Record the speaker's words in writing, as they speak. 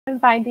I'm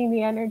finding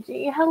the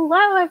energy.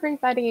 Hello,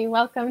 everybody.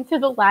 Welcome to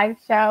the live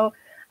show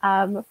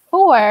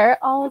for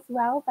All's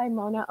Well by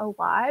Mona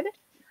Awad.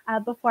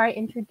 Before I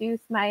introduce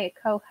my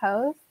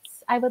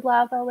co-hosts, I would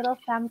love a little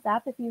thumbs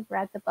up if you've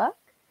read the book.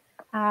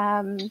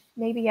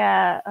 Maybe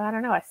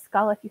a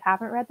skull if you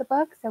haven't read the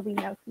book, so we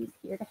know who's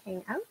here to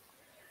hang out.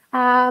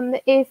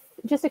 If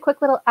just a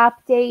quick little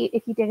update,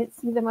 if you didn't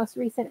see the most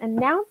recent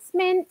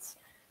announcement,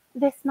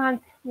 this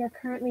month we are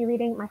currently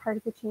reading My Heart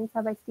is a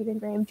Chainsaw by Stephen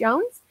Graham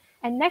Jones.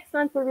 And next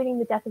month, we're reading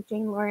The Death of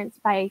Jane Lawrence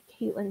by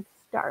Caitlin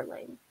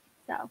Starling.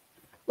 So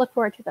look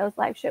forward to those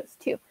live shows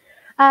too.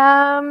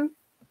 So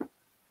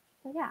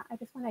yeah, I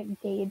just want to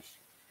gauge.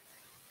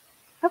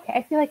 Okay,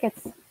 I feel like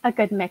it's a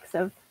good mix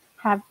of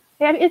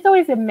it's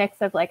always a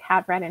mix of like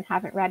have read and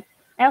haven't read.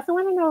 I also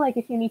want to know like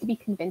if you need to be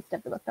convinced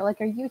of the book. So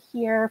like, are you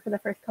here for the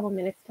first couple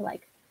minutes to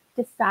like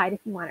decide if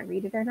you want to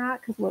read it or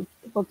not? Because we'll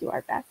do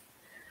our best.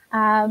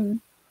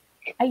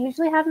 I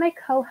usually have my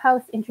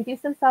co-hosts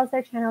introduce themselves,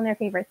 their channel, and their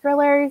favorite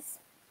thrillers.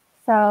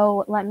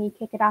 So let me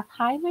kick it off.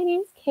 Hi, my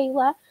name's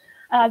Kayla.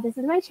 This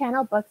is my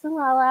channel, Books and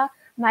Lala.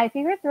 My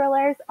favorite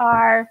thrillers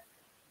are,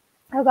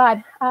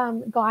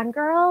 Gone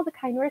Girl, The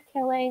Kind Worth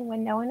Killing,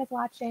 When No One Is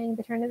Watching,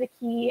 The Turn of the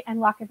Key, and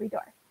Lock Every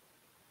Door.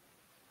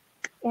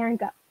 Aaron,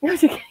 go.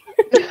 It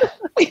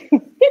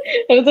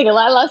was like a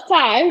lot less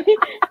time.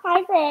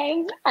 Hi,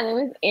 friends. My name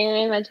is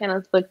Erin. My channel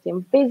is Booked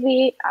and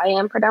Busy. I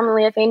am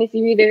predominantly a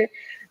fantasy reader,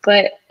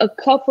 but a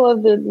couple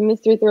of the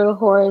mystery thriller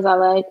horrors I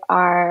like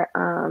are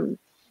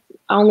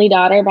Only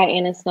Daughter by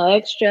Anna Snow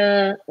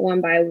Extra,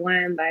 One by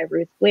One by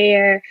Ruth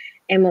Ware,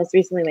 and most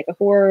recently, like a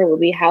horror, will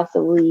be House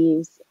of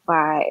Leaves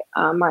by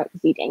Mark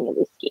Z.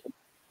 Danielewski.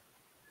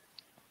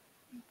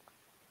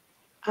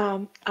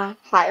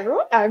 Hi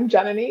everyone, I'm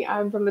Jenny.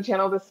 I'm from the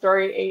channel The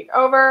Story 8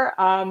 Over.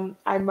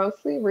 I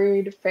mostly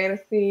read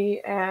fantasy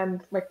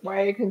and like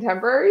YA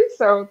contemporary,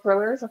 so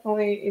thriller is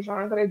definitely a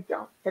genre that I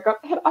don't pick up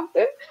that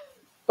often,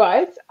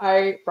 but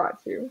I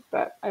brought two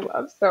that I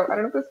love. So I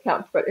don't know if this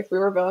counts, but If We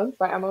Were Villains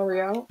by Emma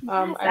Rio, Yes,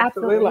 I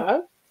absolutely absolutely.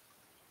 love.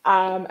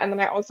 And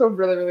then I also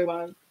really, really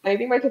love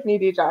anything by Tiffany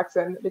D.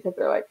 Jackson because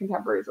they're like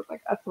contemporaries with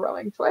like a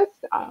thrilling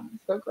twist.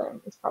 So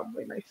Grown is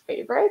probably my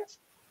favorite.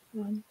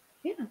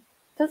 Yeah.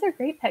 Those are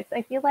great picks.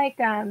 I feel like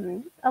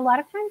a lot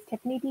of times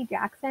Tiffany D.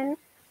 Jackson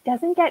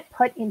doesn't get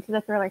put into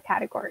the thriller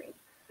category,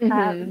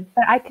 but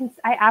I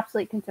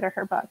absolutely consider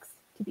her books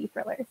to be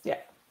thrillers. Yeah.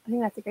 I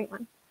think that's a great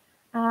one.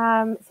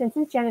 Since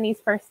it's Jenny's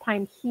first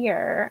time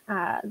here,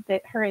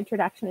 that her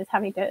introduction is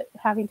having to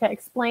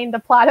explain the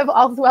plot of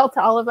All's Well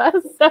to all of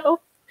us.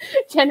 So,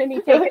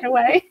 Jenny, take it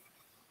away.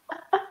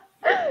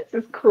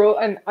 This is cruel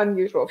and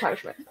unusual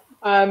punishment.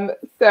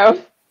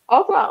 So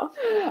also,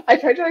 I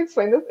tried to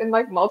explain this in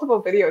like multiple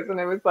videos, and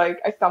it was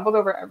like I stumbled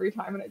over every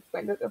time, and I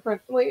explained it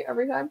differently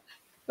every time.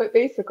 But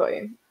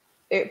basically,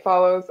 it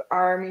follows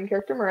our main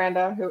character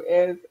Miranda, who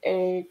is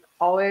a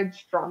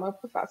college drama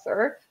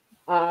professor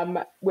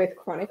with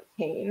chronic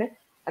pain,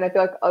 and I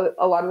feel like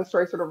a lot of the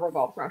story sort of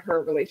revolves around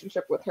her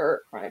relationship with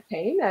her chronic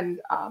pain and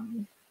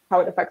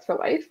how it affects her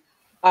life.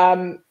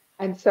 And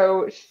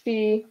so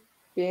she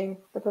being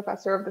the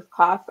professor of this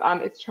class,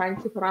 is trying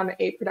to put on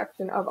a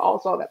production of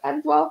All's Well That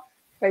Ends Well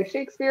by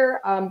Shakespeare,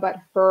 but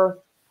her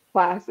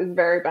class is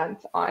very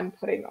bent on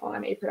putting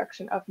on a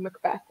production of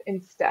Macbeth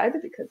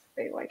instead because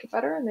they like it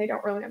better and they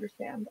don't really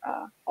understand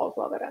All's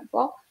Well That Ends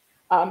Well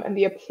and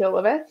the appeal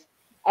of it.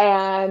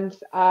 And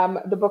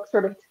the book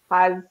sort of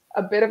has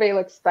a bit of a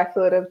like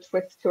speculative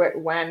twist to it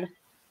when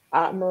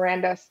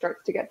Miranda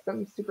starts to get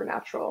some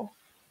supernatural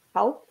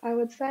help, I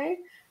would say,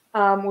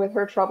 with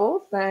her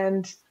troubles.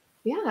 And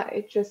yeah,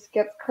 it just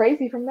gets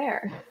crazy from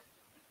there.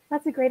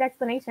 That's a great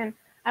explanation.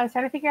 I was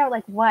trying to figure out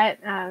like what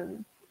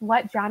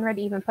genre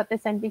to even put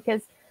this in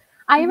because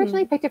I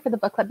originally picked it for the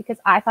book club because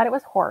I thought it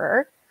was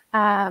horror.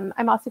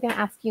 I'm also going to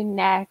ask you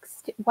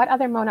next what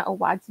other Mona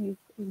Awads you've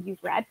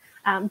read.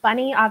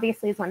 Bunny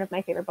obviously is one of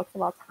my favorite books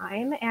of all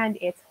time, and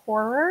it's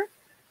horror.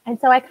 And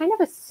so I kind of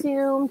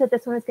assumed that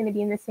this one was going to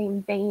be in the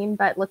same vein,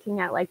 but looking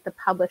at like the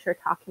publisher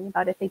talking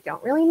about it, they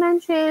don't really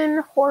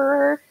mention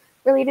horror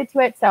related to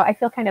it. So I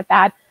feel kind of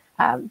bad.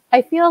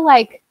 I feel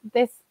like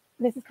this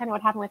is kind of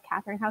what happened with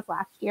Catherine House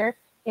last year.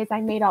 Is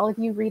I made all of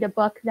you read a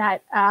book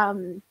that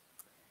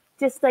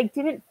just like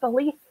didn't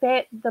fully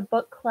fit the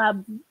book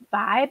club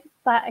vibe,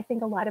 but I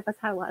think a lot of us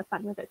had a lot of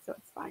fun with it, so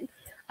it's fine.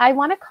 I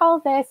want to call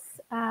this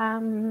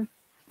surrealism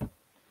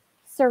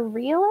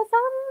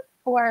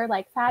or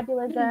like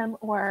fabulism,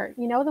 or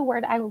you know the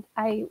word I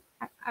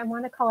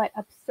want to call it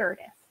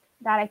absurdist.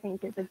 That I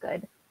think is a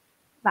good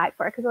vibe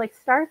for it because it like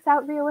starts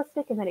out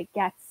realistic and then it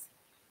gets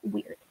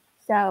weird.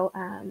 So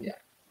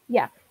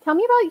yeah. Tell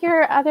me about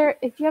your other.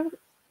 If you have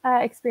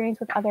experience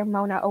with other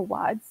Mona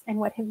Awads, and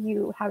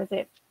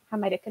how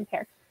might it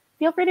compare?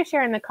 Feel free to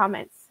share in the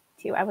comments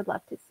too. I would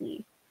love to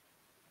see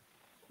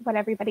what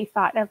everybody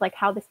thought of like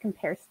how this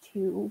compares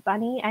to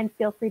Bunny, and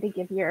feel free to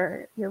give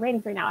your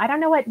ratings right now. I don't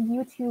know what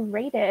you two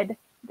rated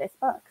this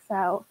book,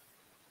 so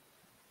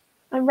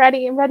I'm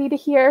ready to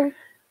hear.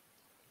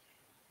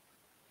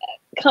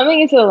 coming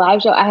into the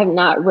live show, I have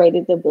not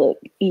rated the book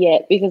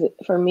yet because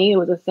for me it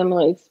was a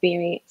similar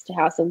experience to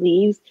House of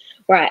Leaves,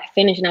 where I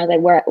finished and I was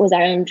like, "Where was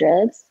I on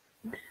drugs?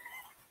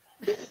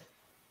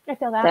 I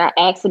feel that. Did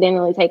I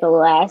accidentally take a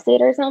little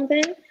acid or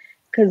something?"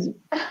 Because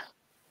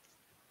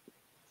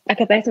I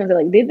kept asking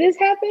myself, like, "Did this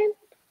happen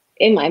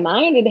in my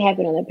mind? Did it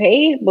happen on the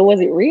page? But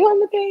was it real on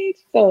the page?"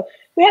 So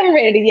we haven't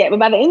rated it yet. But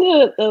by the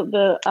end of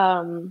the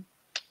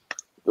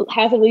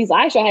House of Leaves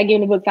live show, I had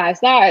given the book 5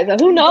 stars. So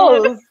who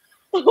knows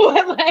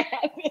what might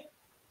happen?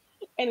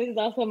 And this is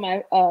also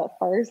my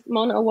first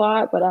Mona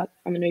Award, but I'm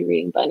going to be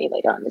reading Bunny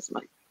later on this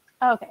month.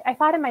 Oh, okay. I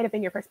thought it might have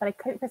been your first, but I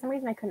couldn't, for some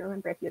reason I couldn't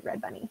remember if you had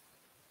read Bunny.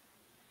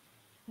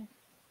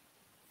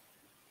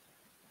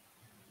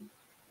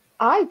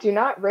 I do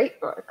not rate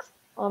books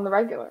on the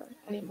regular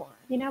anymore.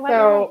 You know what?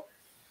 So,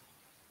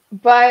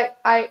 but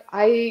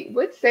I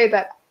would say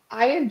that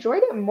I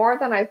enjoyed it more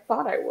than I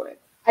thought I would.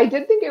 I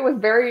did think it was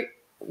very,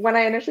 when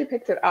I initially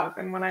picked it up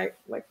and when I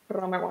like put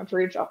it on my want to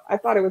read shelf, I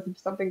thought it was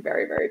something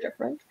very, very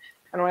different.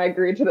 And when I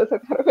agreed to this, I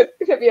thought it was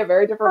going to be a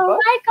very different book.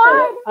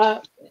 Oh my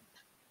God.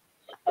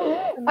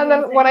 And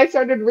then when I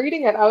started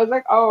reading it, I was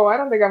like, oh, I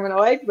don't think I'm going to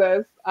like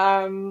this.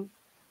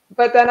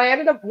 But then I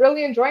ended up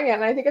really enjoying it.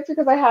 And I think it's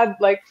because I had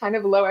like kind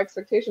of low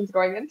expectations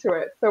going into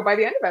it. So by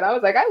the end of it, I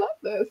was like, I love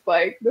this.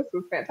 Like, this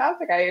was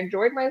fantastic. I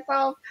enjoyed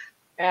myself.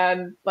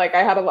 And like,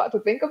 I had a lot to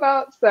think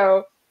about.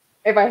 So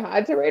if I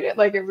had to rate it,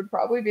 like, it would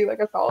probably be like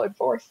a solid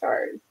 4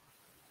 stars.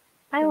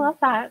 I love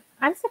that.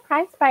 I'm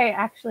surprised by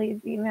actually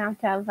the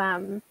amount of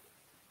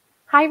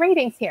high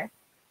ratings here.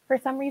 For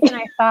some reason,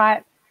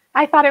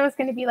 I thought it was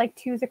going to be like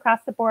 2s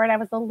across the board. I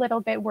was a little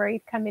bit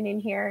worried coming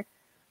in here.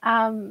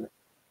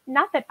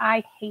 Not that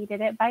I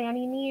hated it by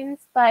any means,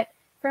 but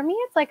for me,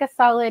 it's like a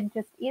solid,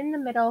 just in the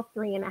middle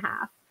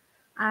 3.5.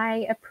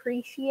 I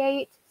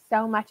appreciate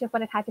so much of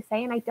what it had to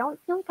say, and I don't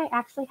feel like I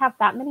actually have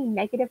that many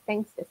negative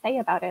things to say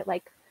about it.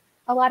 Like,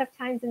 a lot of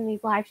times in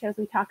these live shows,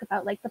 we talk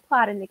about like the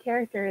plot and the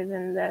characters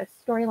and the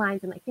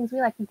storylines and like things we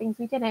liked and things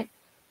we didn't.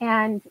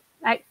 And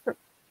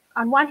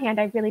on one hand,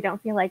 I really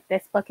don't feel like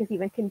this book is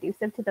even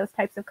conducive to those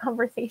types of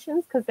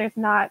conversations because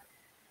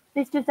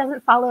this just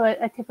doesn't follow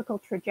a typical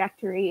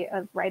trajectory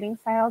of writing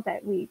style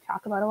that we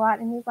talk about a lot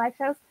in these live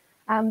shows.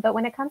 But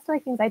when it comes to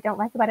like things I don't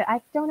like about it,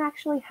 I don't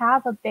actually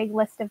have a big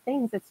list of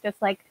things. It's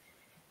just like,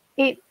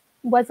 it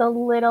was a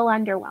little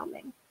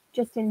underwhelming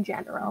just in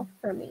general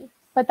for me.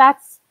 But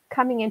that's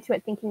coming into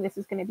it thinking this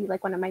is going to be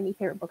like one of my new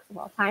favorite books of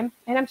all time.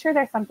 And I'm sure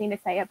there's something to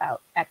say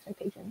about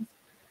expectations.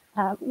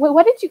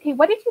 What did you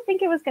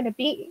think it was going to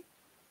be?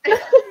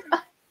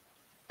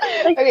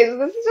 Okay, so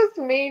this is just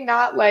me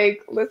not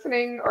like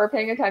listening or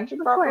paying attention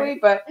properly,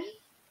 but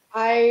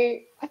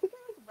I think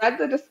I read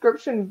the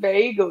description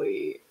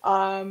vaguely.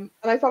 And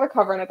I saw the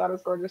cover and I thought it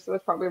was gorgeous, so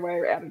that's probably why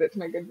I added it to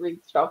my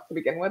Goodreads shelf to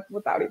begin with,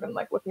 without even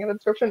like looking at the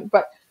description.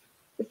 But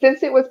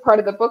since it was part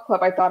of the book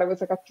club, I thought it was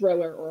like a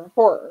thriller or a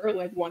horror,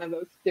 like one of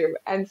those two.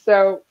 And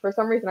so for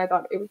some reason, I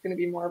thought it was going to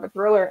be more of a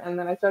thriller. And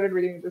then I started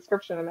reading the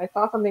description and I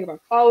saw something about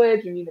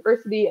college and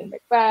university and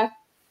Macbeth.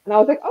 And I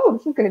was like, oh,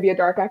 this is going to be a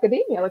dark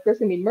academia. Like, there's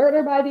going to be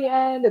murder by the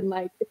end, and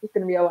like, this is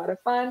going to be a lot of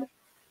fun.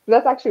 So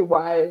that's actually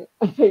why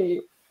I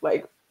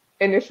like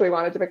initially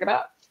wanted to pick it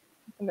up,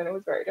 and then it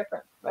was very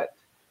different, but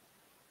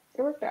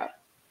it worked out.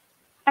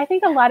 I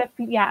think a lot of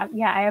people,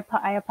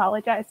 I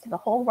apologize to the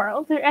whole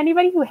world. To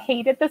anybody who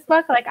hated this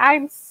book, like,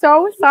 I'm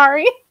so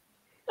sorry.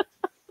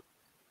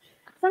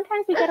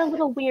 Sometimes we get a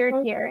little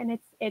weird here, and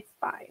it's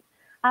fine.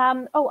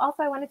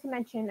 Also, I wanted to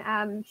mention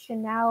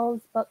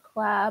Chanel's book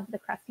club, the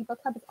Crusty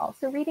Book Club, is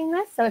also reading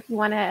this. So if you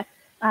want to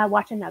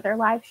watch another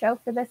live show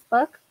for this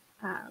book,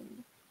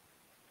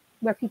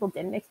 where people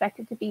didn't expect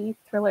it to be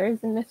thrillers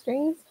and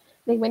mysteries,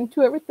 they went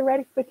to it with the right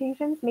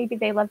expectations. Maybe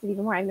they loved it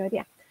even more. I have no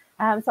idea.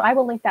 So I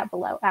will link that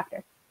below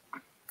after.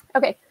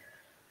 Okay.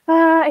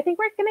 I think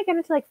we're going to get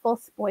into like full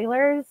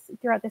spoilers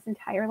throughout this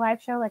entire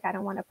live show. Like, I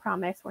don't want to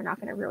promise we're not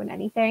going to ruin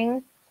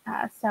anything.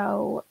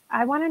 So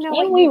I want to know.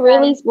 Can we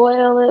really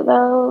spoil it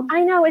though?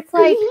 I know, it's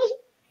like,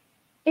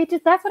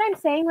 that's what I'm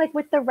saying. Like,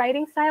 with the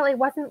writing style, it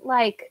wasn't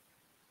like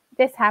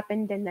this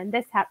happened and then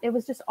this happened. It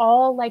was just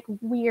all like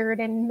weird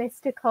and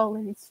mystical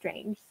and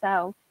strange.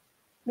 So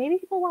maybe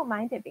people won't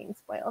mind it being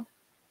spoiled.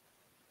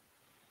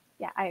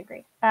 Yeah, I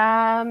agree.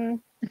 At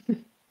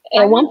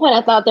one point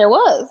I thought there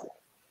was.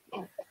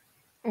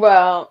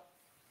 Well,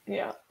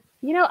 yeah.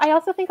 You know, I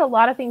also think a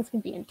lot of things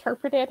can be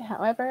interpreted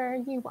however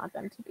you want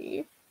them to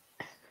be.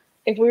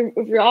 If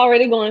you're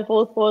already going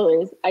full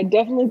spoilers, I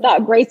definitely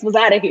thought Grace was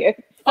out of here.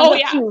 Oh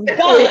yeah, she was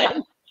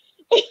gone.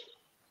 I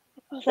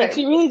was like,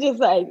 she really just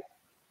like.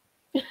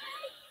 Okay.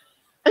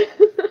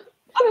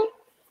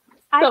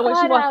 So when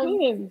she walked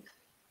in.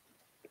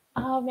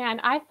 Oh man,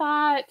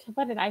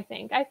 what did I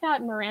think? I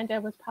thought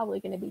Miranda was probably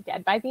going to be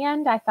dead by the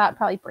end. I thought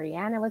probably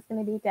Brianna was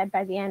going to be dead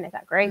by the end. I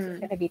thought Grace was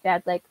going to be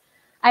dead. Like,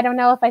 I don't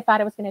know if I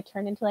thought it was going to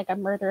turn into like a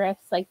murderous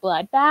like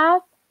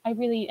bloodbath. I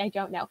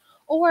don't know.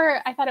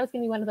 Or I thought it was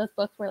going to be one of those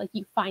books where like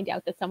you find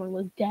out that someone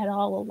was dead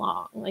all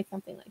along, like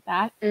something like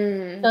that.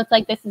 So it's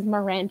like, this is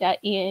Miranda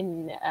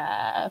in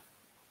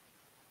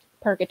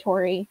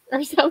purgatory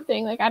or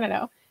something. Like, I don't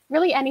know.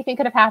 Really, anything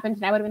could have happened,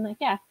 and I would have been like,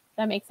 yeah,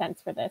 that makes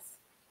sense for this.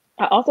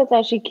 I also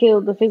thought she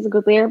killed the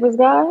physical therapist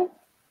guy.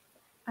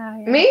 Yeah.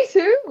 Me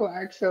too,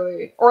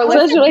 actually. Or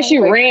like she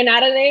ran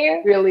out of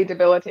there. Really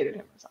debilitated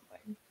him or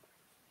something.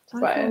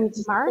 But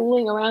was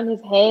pulling around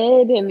his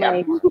head and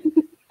like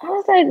I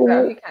was like,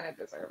 no, he kind of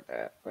deserved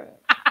it. But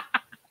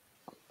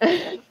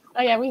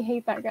oh yeah, we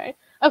hate that guy.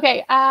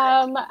 Okay,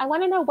 I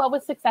want to know what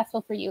was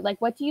successful for you. Like,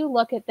 what do you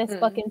look at this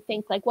book and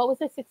think like, what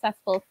was a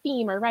successful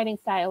theme or writing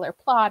style or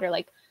plot, or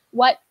like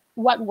what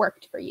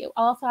worked for you?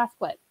 I'll also ask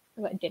what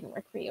didn't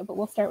work for you, but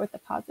we'll start with the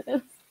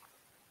positives.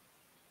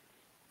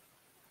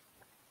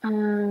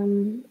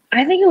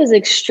 I think it was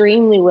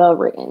extremely well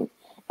written,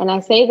 and I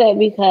say that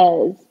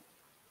because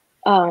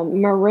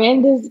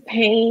Miranda's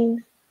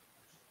pain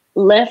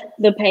left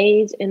the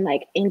page and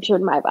like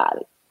entered my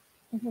body.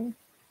 Mm-hmm.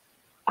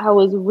 I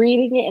was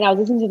reading it and I was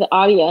listening to the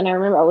audio, and I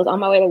remember I was on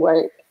my way to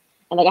work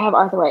and like I have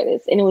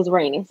arthritis and it was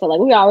raining. So like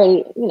we were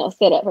already,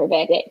 set up for a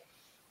bad day.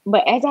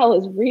 But as I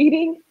was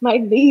reading, my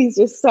knees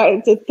just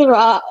started to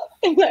throb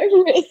and my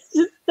wrists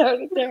just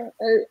started to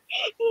hurt.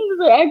 I was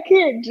like, I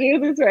can't do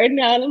this right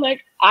now. And I'm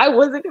like, I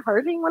wasn't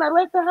hurting when I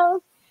left the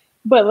house.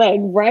 But like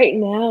right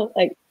now,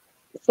 like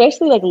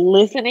especially like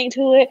listening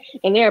to it,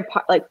 and there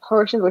are like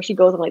portions where she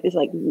goes on like this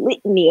like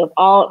litany of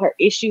all her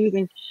issues,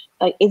 and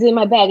like it's in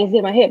my back, it's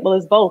in my hip, well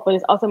it's both, but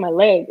it's also my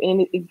leg,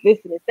 and it's this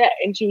and it's that.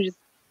 And she was just,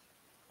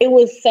 it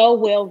was so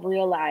well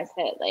realized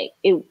that like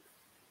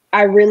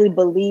I really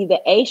believe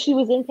that she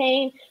was in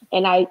pain,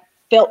 and I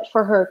felt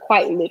for her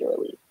quite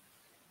literally.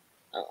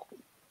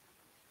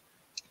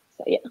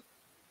 So yeah,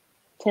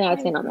 10 out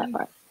of 10 on that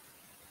part.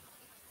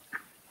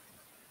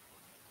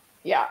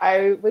 Yeah,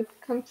 I would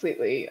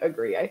completely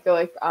agree. I feel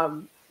like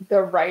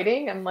the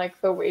writing and like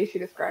the way she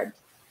described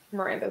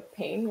Miranda's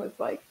pain was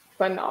like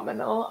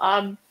phenomenal.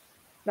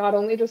 Not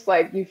only just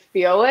like you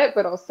feel it,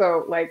 but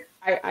also like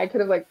I could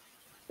have like,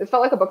 this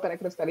felt like a book that I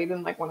could have studied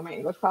in like one of my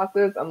English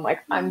classes and like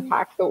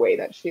unpacked the way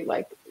that she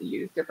like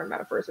used different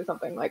metaphors or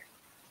something like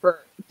for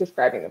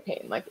describing the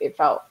pain. Like it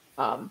felt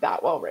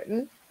that well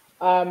written.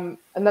 And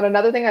then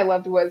another thing I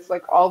loved was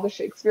like all the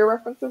Shakespeare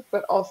references,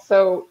 but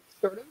also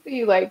sort of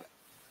the like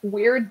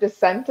weird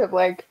descent of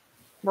like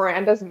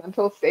Miranda's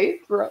mental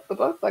state throughout the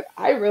book. Like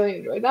I really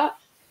enjoyed that.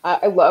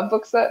 I love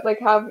books that like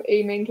have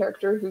a main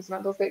character whose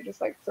mental state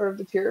just like sort of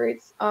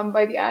deteriorates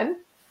by the end,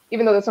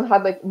 even though this one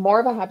had like more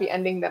of a happy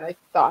ending than I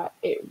thought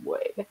it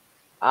would.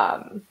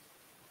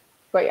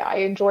 But yeah, I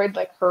enjoyed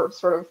like her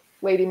sort of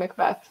Lady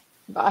Macbeth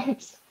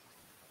vibes.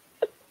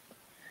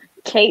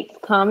 Kate's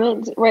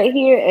comment right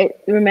here,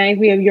 it reminds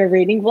me of your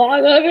reading vlog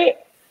of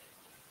it.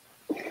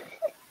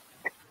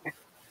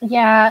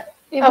 Yeah,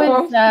 it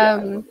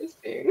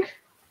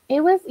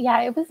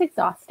was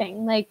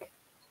exhausting. Like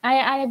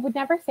I would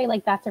never say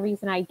like that's a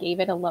reason I gave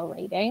it a low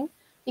rating,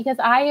 because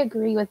I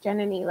agree with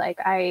Jenny. Like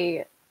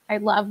I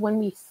love when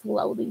we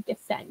slowly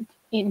descend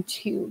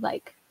into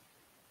like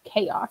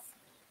chaos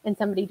and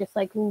somebody just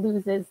like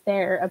loses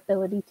their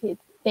ability to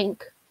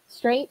think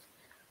straight.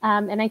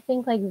 And I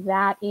think like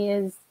that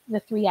is the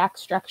 3-act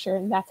structure,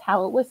 and that's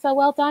how it was so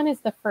well done. Is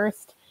the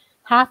first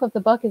half of the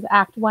book is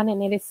Act 1,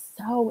 and it is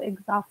so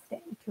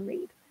exhausting to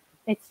read.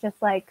 It's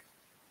just like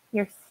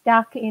you're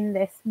stuck in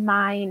this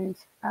mind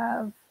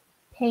of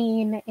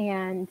pain,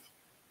 and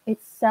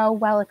it's so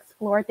well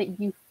explored that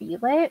you feel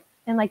it,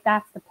 and like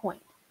that's the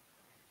point.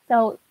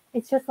 So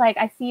it's just like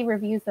I see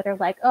reviews that are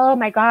like, oh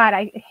my god,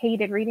 I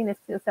hated reading this,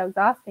 it was so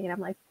exhausting, and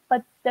I'm like,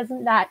 but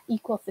doesn't that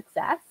equal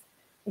success?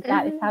 Like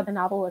that is how the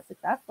novel was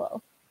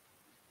successful.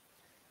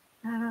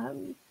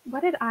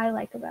 What did I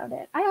like about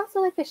it? I also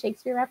like the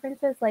Shakespeare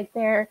references. Like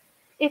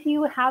if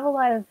you have a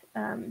lot of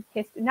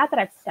history, not that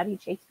I've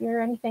studied Shakespeare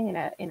or anything in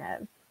a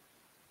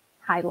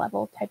high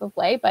level type of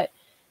way, but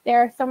there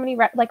are so many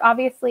like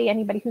obviously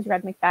anybody who's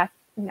read Macbeth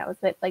knows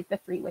that like the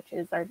 3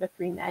 witches are the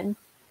 3 men,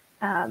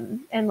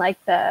 and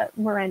like the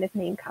Miranda's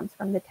name comes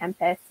from the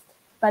Tempest.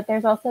 But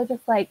there's also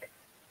just like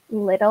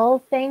little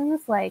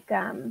things like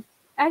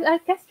I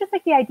guess just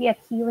like the idea of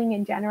healing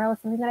in general is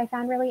something that I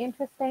found really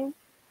interesting.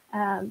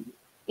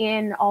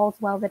 In All's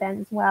Well That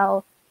Ends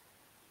Well,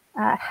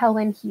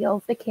 Helen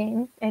heals the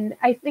king, and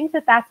I think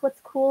that that's what's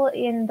cool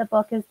in the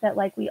book, is that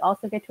like we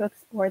also get to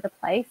explore the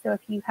play. So if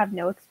you have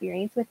no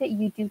experience with it,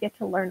 you do get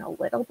to learn a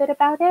little bit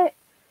about it.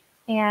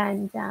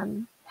 And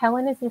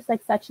Helen is just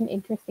like such an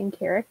interesting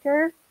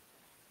character,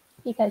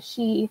 because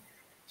she's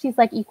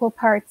like equal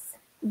parts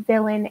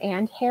villain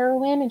and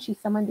heroine, and she's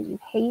someone that you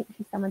hate,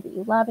 she's someone that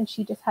you love, and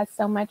she just has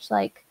so much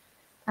like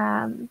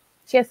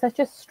she has such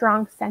a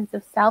strong sense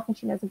of self, and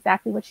she knows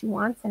exactly what she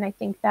wants. And I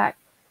think that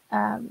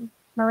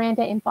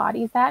Miranda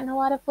embodies that in a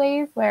lot of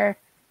ways, where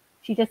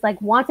she just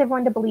like wants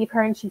everyone to believe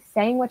her, and she's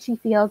saying what she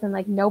feels, and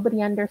like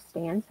nobody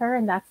understands her.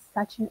 And that's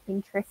such an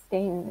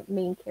interesting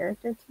main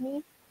character to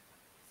me.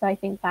 So I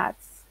think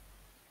that's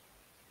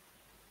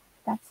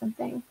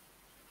something.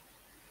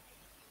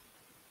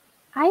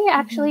 I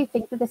actually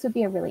think that this would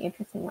be a really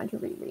interesting one to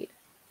reread.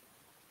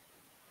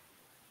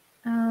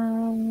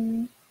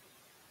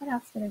 What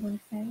else did I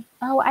want to say?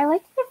 Oh, I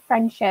liked the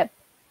friendship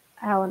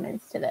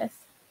elements to this.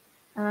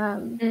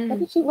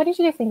 What did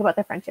you guys think about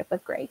the friendship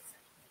with Grace?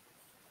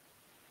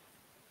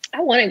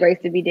 I wanted Grace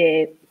to be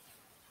dead.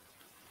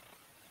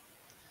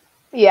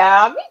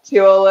 Yeah, me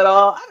too a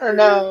little. I don't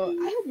know.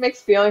 I had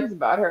mixed feelings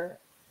about her.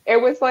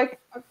 It was like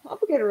a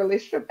complicated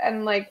relationship,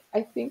 and like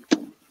I think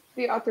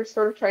the author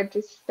sort of tried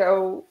to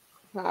show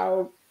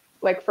how,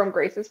 like from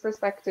Grace's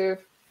perspective,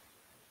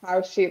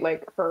 how she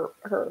like her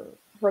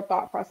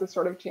thought process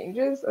sort of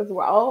changes as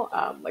well.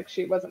 Like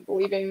she wasn't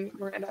believing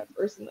Miranda at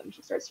first, and then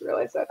she starts to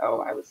realize that, oh,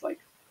 I was like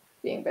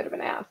being a bit of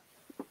an ass.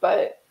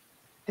 But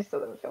I still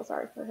didn't feel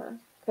sorry for her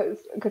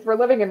because we're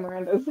living in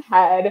Miranda's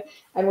head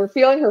and we're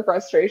feeling her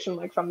frustration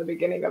like from the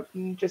beginning of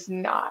just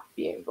not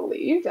being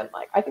believed, and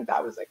like I think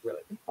that was like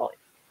really compelling.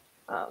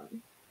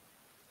 Um,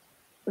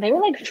 They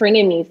were like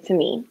frenemies to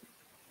me.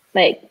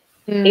 Like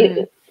mm,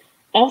 it.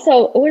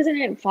 Also, what was her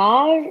name?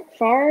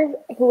 Favre,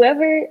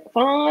 whoever,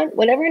 Fawn,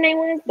 whatever her name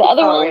was, the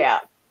other oh one.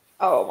 yeah.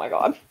 Oh my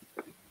God.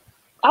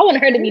 I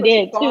wanted her to Wait, be was it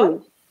dead Fawn?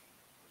 too.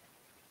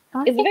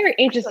 It's a very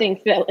interesting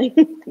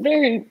spelling.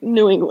 Very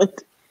New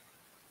England.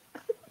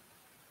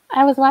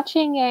 I was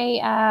watching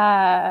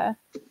an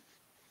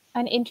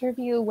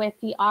interview with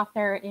the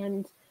author,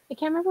 and I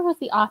can't remember if it was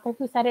the author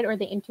who said it or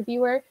the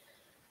interviewer,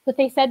 but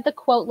they said the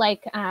quote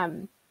like,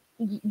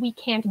 "We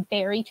can't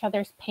bear each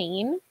other's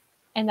pain,"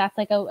 and that's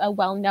like a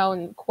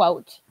well-known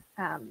quote.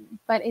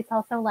 But it's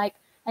also like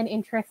an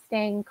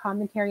interesting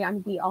commentary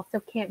on we also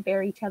can't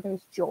bear each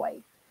other's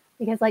joy,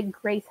 because like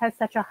Grace has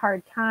such a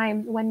hard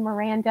time when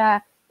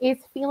Miranda is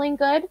feeling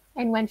good,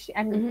 and when she,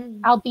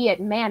 and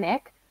albeit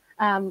manic,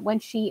 when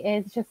she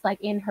is just like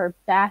in her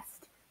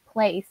best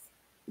place,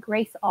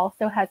 Grace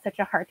also has such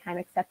a hard time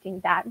accepting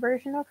that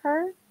version of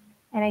her.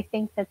 And I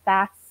think that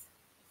that's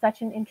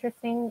such an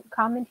interesting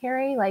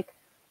commentary. Like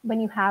when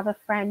you have a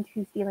friend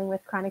who's dealing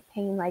with chronic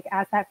pain, like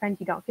as that friend,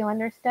 you don't feel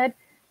understood.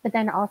 But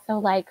then also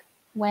like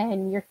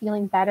when you're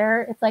feeling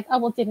better, it's like, oh,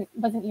 well,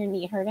 wasn't your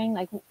knee hurting?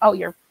 Like, oh,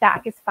 your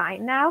back is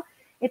fine now.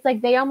 It's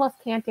like they almost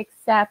can't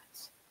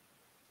accept,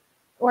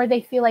 or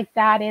they feel like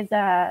that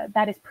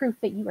is proof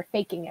that you were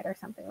faking it or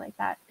something like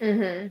that.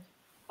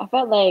 I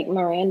felt like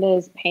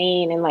Miranda's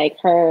pain and like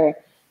her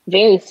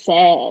very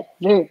sad,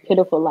 very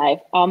pitiful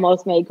life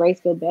almost made Grace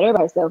feel better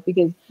about herself,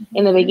 because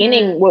in the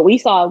beginning, what we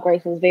saw of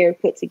Grace was very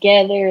put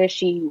together.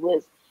 She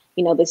was,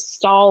 the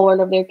stalwart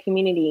of their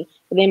community.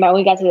 But then by when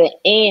we got to the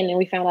end and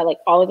we found out like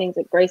all the things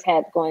that Grace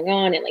had going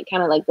on, and like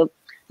kind of like the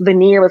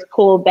veneer was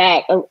pulled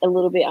back a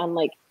little bit on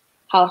like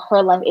how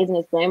her life isn't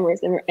as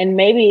glamorous. And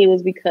maybe it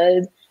was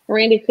because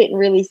Miranda couldn't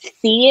really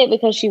see it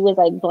because she was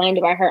like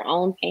blinded by her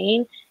own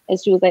pain. And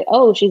she was like,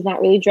 oh, she's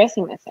not really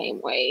dressing the same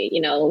way.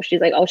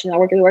 She's like, oh, she's not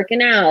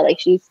working out. Like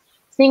she's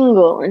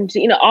single and,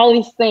 all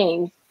these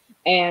things.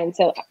 And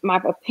so my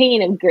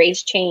opinion of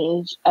Grace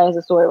changed as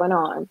the story went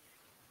on.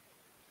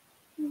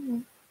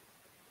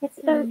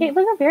 It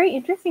was a very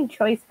interesting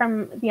choice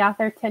from the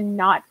author to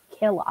not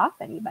kill off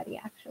anybody,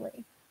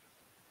 actually.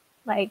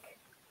 Like,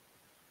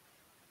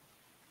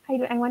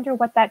 I wonder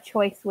what that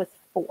choice was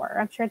for.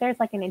 I'm sure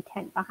there's like an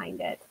intent behind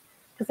it.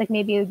 Because like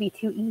maybe it would be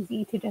too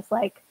easy to just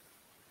like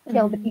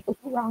kill the people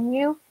who wrong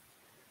you.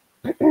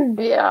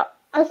 Yeah,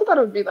 I also thought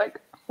it would be like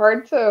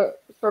hard to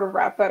sort of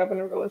wrap that up in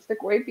a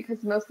realistic way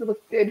because most of it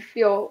did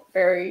feel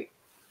very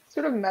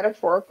sort of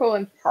metaphorical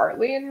and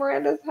partly in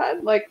Miranda's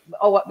head. Like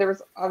a lot, there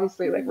was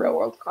obviously like real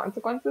world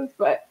consequences,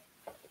 but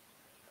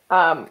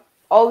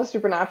all the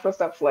supernatural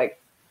stuff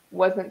like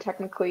wasn't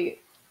technically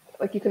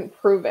like you couldn't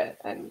prove it,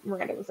 and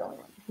Miranda was the only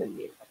one who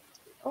knew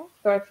that.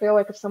 So I feel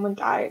like if someone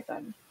died,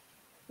 then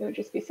it would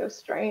just be so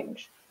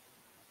strange.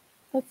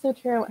 That's so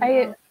true.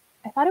 Yeah.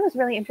 I thought it was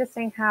really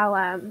interesting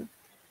how,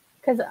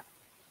 because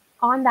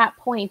on that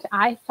point,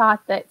 I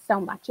thought that so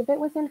much of it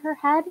was in her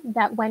head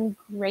that when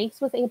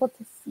Grace was able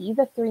to see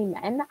the three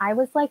men, I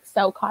was like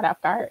so caught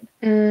off guard.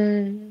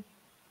 When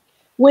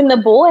the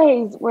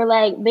boys were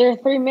like, there are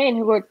three men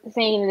who were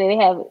saying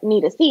that they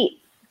need a seat,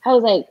 I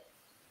was like,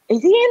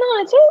 is he in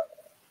on it too?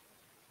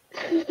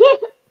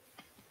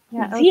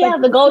 Yeah, does he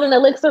have the golden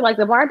elixir like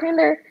the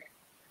bartender?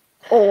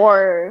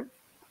 Or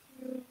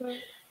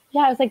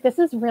yeah, I was like, this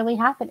is really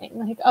happening.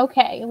 Like,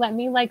 okay, let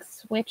me like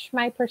switch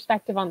my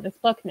perspective on this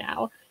book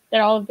now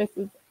that all of this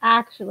is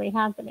actually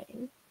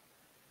happening.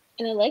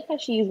 And I like how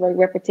she used like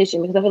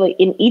repetition, because I feel like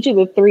in each of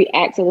the three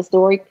acts of the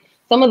story,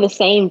 some of the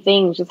same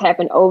things just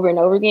happened over and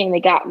over again. And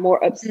they got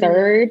more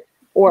absurd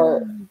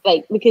or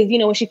like, because,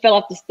 when she fell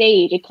off the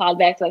stage, it called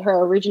back to like her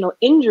original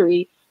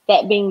injury,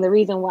 that being the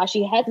reason why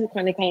she had this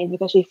chronic pain,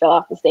 because she fell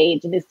off the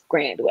stage in this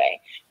grand way.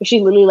 But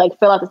she literally like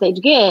fell off the stage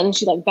again, and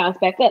she like bounced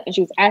back up, and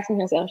she was asking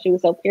herself, she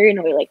was so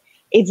paranoid, like,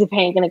 is the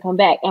pain going to come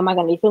back? Am I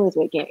going to be feeling this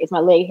way again? Is my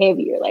leg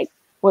heavier? Like,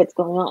 what's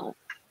going on?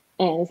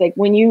 And it's like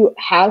when you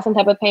have some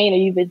type of pain or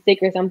you've been sick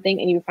or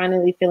something and you're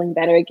finally feeling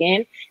better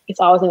again,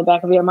 it's always in the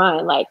back of your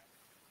mind, like,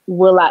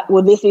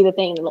 will this be the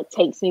thing that like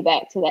takes me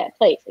back to that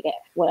place?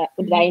 Like,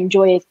 did I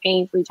enjoy this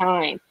pain-free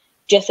time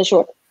just a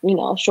short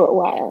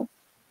while?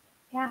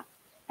 Yeah.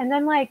 And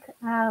then like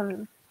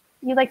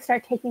you like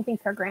start taking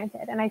things for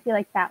granted. And I feel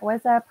like that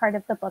was a part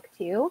of the book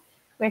too,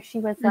 where she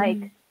was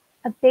like,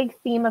 a big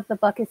theme of the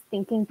book is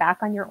thinking back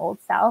on your old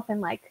self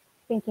and like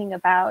thinking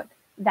about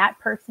that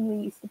person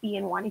you used to be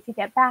and wanting to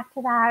get back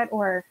to that,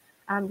 or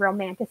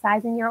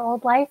romanticizing your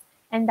old life.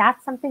 And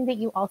that's something that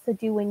you also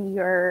do when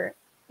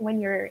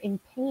you're in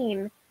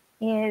pain,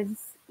 is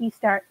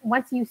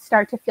once you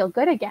start to feel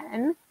good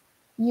again,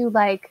 you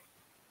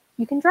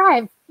can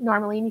drive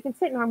normally and you can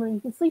sit normally and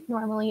you can sleep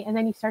normally, and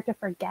then you start to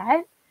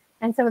forget.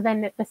 And so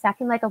then the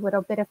second like a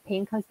little bit of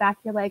pain comes back,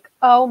 you're like,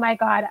 oh my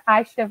God,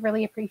 I should have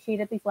really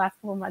appreciated these last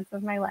couple months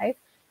of my life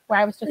where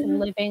I was just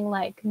living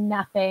like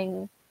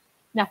nothing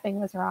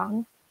was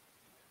wrong.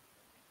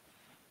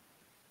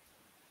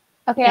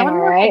 Okay, I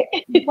want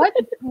to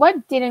know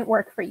what didn't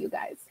work for you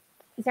guys.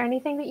 Is there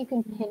anything that you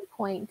can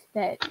pinpoint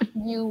that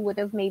you would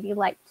have maybe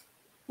liked,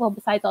 well,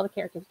 besides all the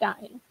characters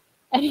dying,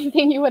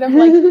 anything you would have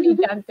liked to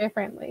be done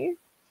differently?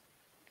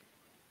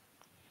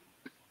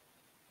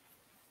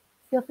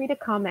 Feel free to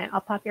comment. I'll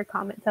pop your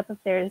comments up if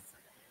there's,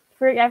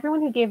 for everyone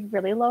who gave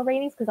really low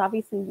ratings, because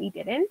obviously we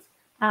didn't.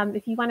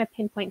 If you want to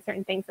pinpoint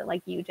certain things that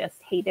like you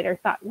just hated or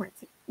thought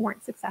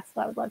weren't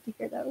successful, I would love to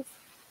hear those.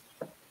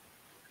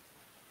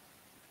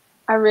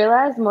 I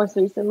realized most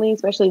recently,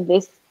 especially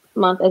this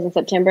month as in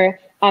September,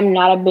 I'm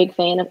not a big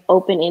fan of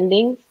open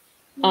endings.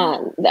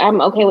 I'm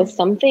okay with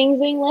some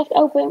things being left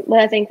open, but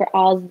I think for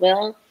All's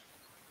Well,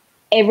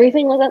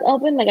 everything was left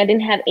open. Like I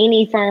didn't have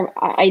any firm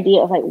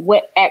idea of like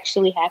what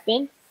actually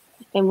happened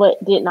and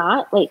what did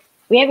not. Like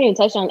we haven't even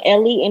touched on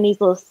Ellie and these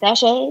little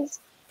sachets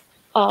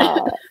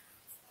of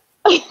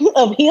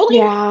healing.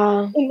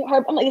 Yeah.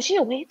 I'm like, is she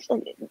a witch?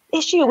 Like,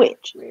 is she a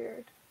witch?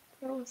 Weird.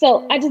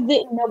 So I just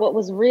didn't know what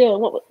was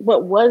real,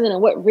 what wasn't,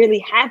 and what really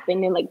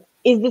happened. And like,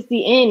 is this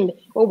the end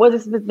or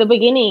was this the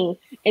beginning?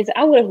 And so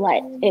I would have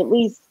liked at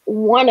least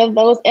one of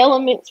those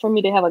elements for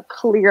me to have a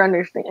clear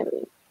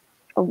understanding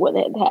of what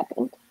had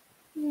happened.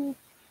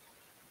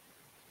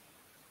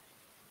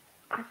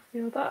 I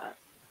feel that.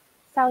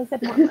 Sally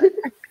said more.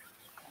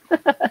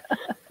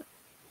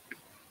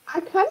 I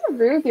kind of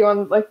agree with you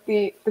on like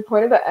the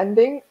point of the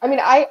ending. I mean,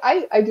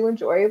 I do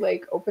enjoy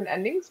like open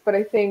endings, but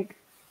I think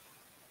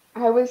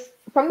I was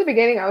from the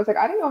beginning, I was like,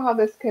 I don't know how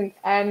this can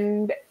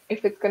end,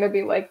 if it's going to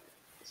be like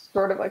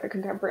sort of like a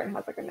contemporary and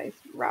has like a nice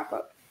wrap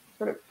up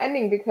sort of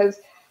ending,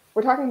 because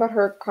we're talking about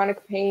her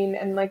chronic pain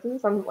and like this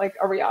is some like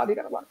a reality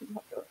that a lot of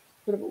people have to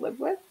sort of live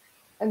with.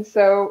 And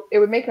so it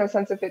would make no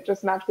sense if it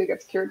just magically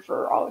gets cured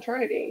for all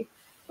eternity.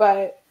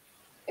 But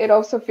it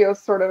also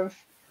feels sort of,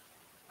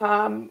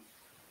 I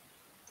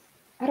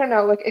don't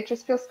know, like it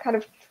just feels kind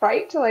of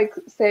trite to like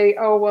say,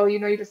 oh, well, you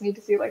know, you just need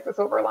to see like the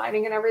silver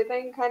lining and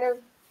everything kind of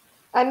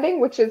ending,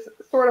 which is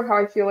sort of how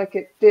I feel like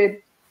it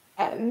did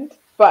end.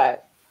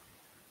 But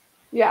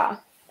yeah,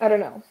 I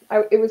don't know.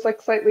 It was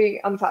like slightly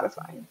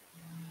unsatisfying.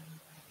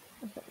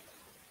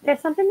 There's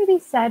something to be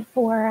said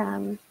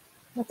for,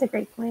 that's a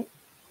great point.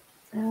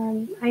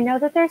 I know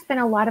that there's been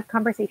a lot of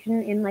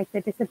conversation in like the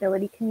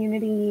disability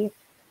community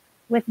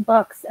with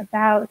books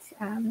about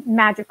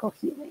magical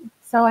healing.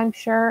 So I'm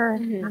sure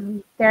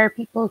there are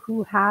people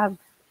who have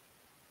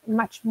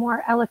much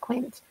more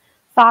eloquent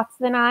thoughts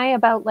than I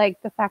about like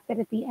the fact that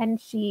at the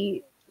end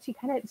she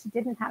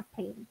didn't have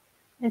pain.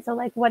 And so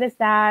like what does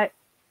that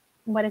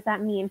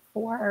mean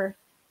for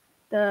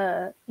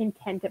the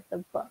intent of the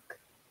book?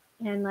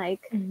 And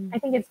like I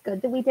think it's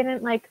good that we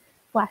didn't like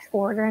flash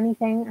forward or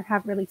anything or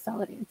have really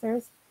solid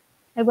answers.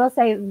 I will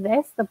say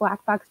the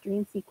black box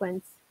dream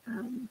sequence,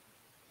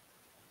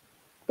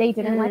 they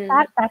didn't like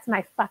that. That's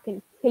my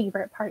fucking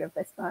favorite part of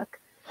this book.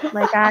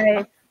 Like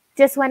I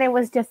just when it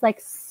was just like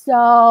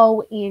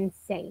so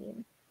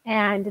insane.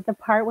 And the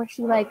part where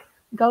she like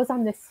goes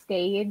on the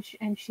stage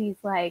and she's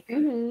like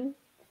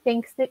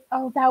thinks that,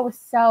 oh, that was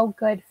so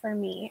good for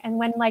me. And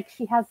when like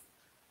she has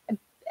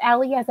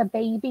Ellie as a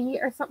baby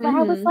or something,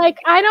 I was like,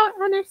 I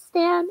don't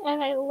understand,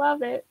 and I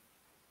love it.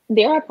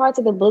 There are parts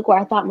of the book where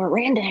I thought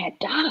Miranda had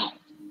died.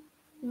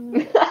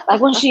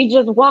 Like when she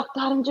just walked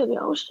out into the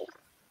ocean.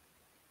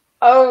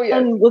 Oh, yeah.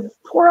 And was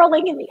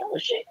twirling in the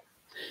ocean.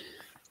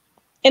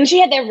 And she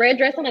had that red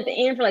dress on at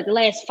the end for like the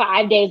last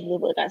 5 days of the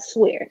book, I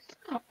swear.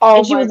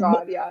 Oh my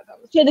God, yeah.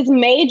 She had this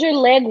major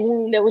leg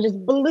wound that was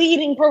just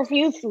bleeding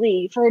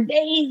profusely for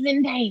days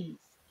and days.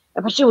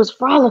 But she was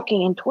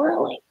frolicking and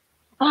twirling.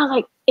 And I was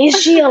like, is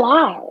she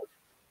alive?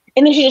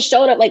 And then she just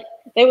showed up like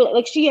they were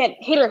like she had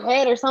hit her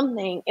head or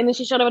something. And then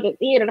she showed up at the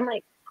theater and I'm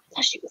like, I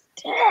thought she was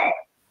dead.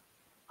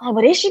 Oh,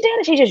 but is she dead?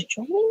 Is she just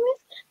dreaming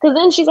this? Because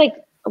then she's like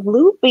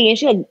loopy and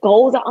she like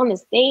goes out on the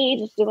stage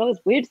and she does all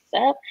this weird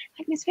stuff.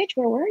 Like, Miss Fitch,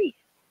 where were you?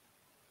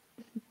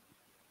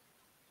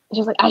 She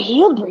was like, I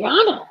healed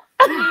Brianna.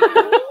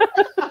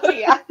 Oh,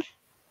 yeah.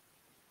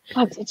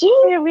 Like, did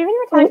you? Yeah, we haven't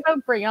even talked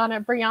about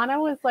Brianna.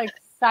 Brianna was like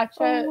such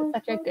a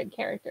good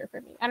character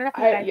for me. I don't know if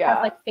you guys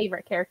have like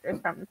favorite characters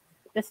from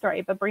the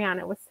story, but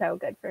Brianna was so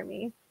good for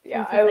me.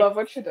 Yeah, I love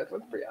what she did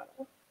with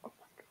Brianna. Oh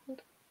my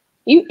God.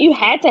 You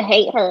had to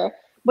hate her,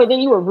 but then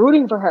you were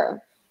rooting for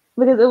her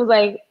because it was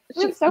like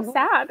she was so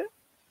sad.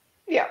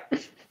 Yeah.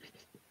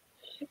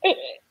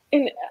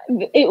 And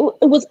it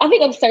was, I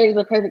think absurd is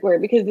the perfect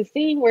word, because the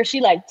scene where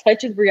she like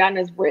touches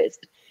Brianna's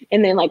wrist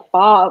and then like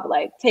Bob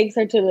like takes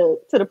her to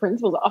the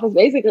principal's office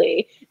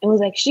basically and was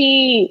like,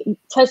 she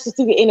touched the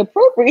student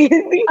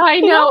inappropriately. I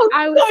know.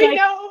 I was like,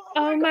 know.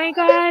 oh my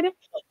God. And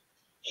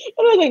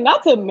I was like,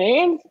 not to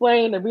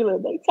mansplain or be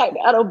like,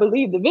 I don't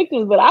believe the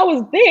victims, but I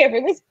was there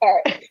for this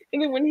part.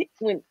 And then when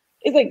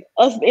it's like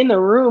us in the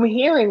room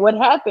hearing what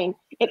happened,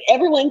 and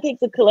everyone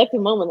takes a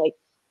collective moment, like,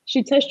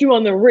 she touched you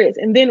on the wrist,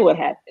 and then what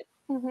happened?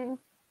 Mm-hmm.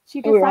 She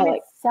And just we were all sounded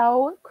like,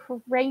 so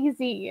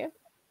crazy.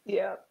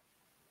 Yeah.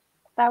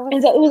 That was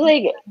and so it was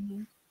like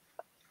funny.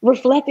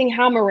 reflecting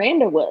how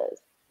Miranda was.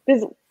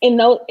 Because in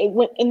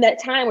that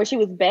time where she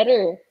was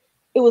better,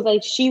 it was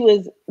like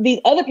these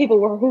other people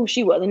were who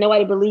she was, and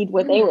nobody believed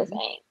what they were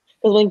saying.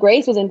 Because when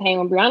Grace was in pain,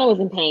 when Brianna was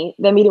in pain,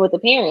 the meeting with the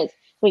parents,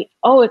 like,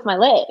 oh, it's my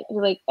leg. It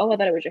was like, oh, I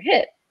thought it was your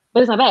hip, but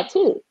it's my back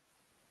too.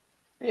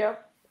 Yeah.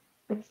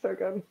 It's so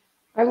good.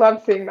 I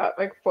love seeing that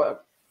like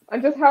flip.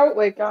 And just how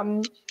like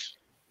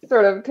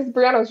sort of because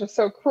Brianna was just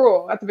so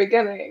cruel at the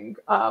beginning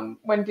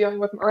when dealing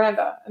with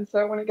Miranda. And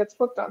so when it gets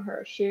flipped on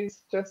her,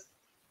 it's just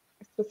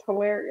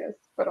hilarious.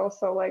 But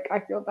also like I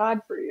feel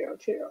bad for you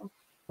too.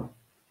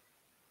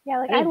 Yeah,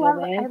 like I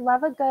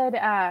love a good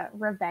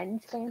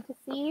revenge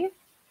fantasy.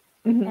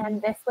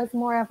 And this was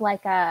more of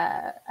like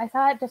I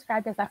saw it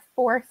described as a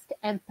forced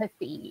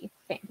empathy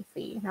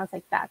fantasy. And I was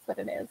like, that's what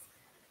it is.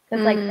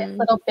 Because like this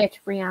little bitch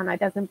Brianna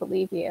doesn't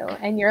believe you.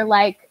 And you're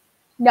like,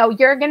 no,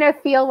 you're going to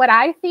feel what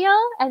I feel.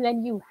 And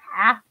then you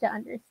have to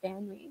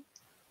understand me.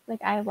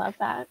 Like, I love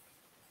that.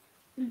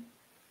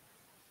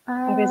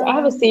 Okay, so I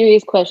have a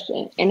serious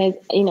question. And as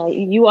you know,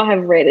 you all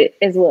have read it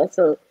as well.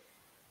 So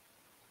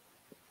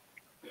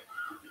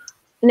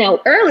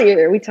now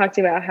earlier we talked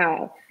about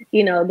how,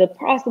 the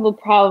possible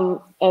problem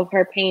of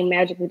her pain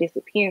magically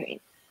disappearing.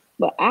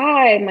 But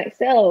I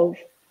myself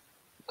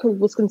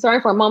was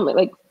concerned for a moment,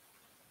 like,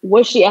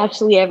 was she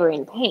actually ever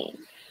in pain?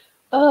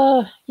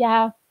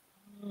 Yeah.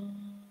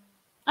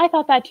 I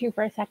thought that too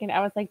for a second.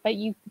 I was like, but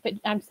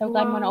I'm so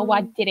glad Mona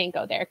Awad didn't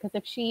go there, because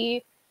if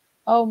she,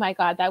 oh my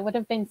God, that would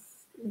have been,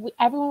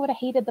 everyone would have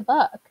hated the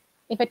book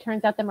if it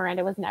turns out that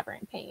Miranda was never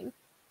in pain.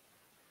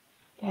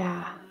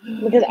 Yeah,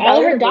 because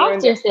all her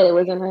doctors said it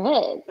was in her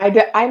head.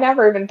 I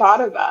never even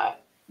thought of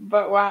that.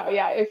 But wow,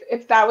 yeah,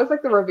 if that was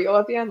like the reveal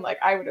at the end, like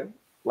I would have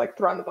like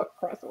thrown the book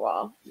across the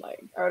wall.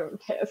 Like I would have been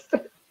pissed.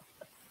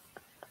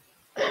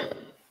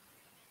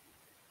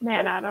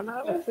 Man, I don't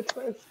know. That's a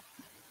twist.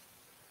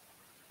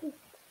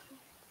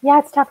 Yeah,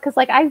 it's tough because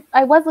like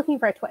I was looking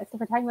for a twist. If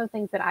we're talking about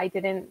things that I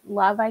didn't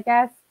love, I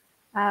guess.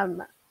 I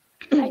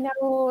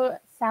know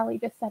Sally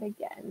just said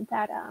again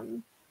that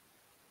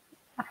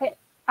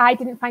I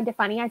didn't find it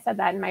funny. I said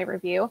that in my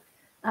review.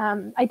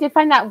 I did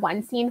find that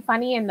one scene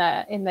funny in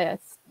the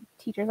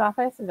teacher's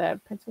office or the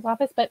principal's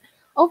office, but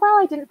overall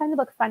I didn't find the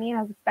book funny, and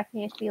I was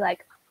expecting it to be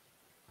like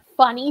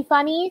funny,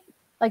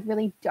 like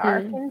really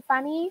dark and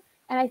funny.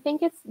 And I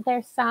think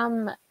there's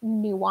some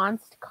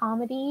nuanced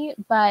comedy,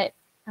 but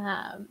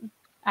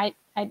I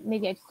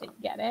maybe I just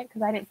didn't get it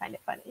because I didn't find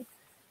it funny.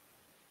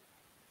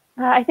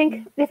 I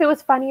think if it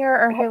was funnier,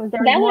 or if it was,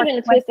 there that was would have been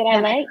a twist that I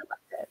like.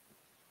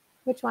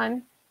 Which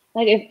one?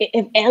 Like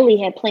if Ellie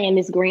had planned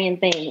this grand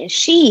thing and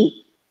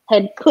she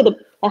had put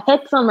a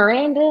hex on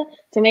Miranda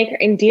to make her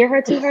endear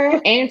her to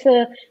her and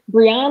to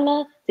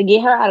Brianna to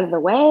get her out of the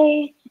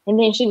way, and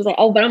then she was like,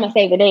 "Oh, but I'm gonna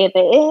save the day at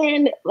the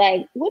end."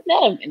 Like, wouldn't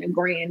that have been a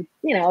grand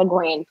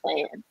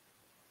plan?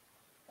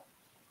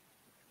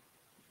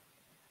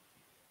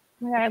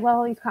 All right, I love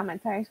all these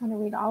comments. I just want to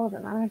read all of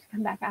them. I'm going to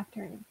come back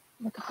after and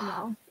look at them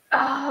all.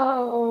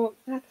 Oh,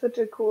 that's such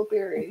a cool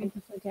theory. I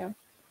think so too.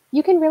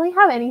 You can really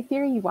have any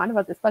theory you want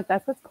about this book.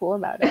 That's what's cool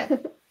about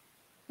it.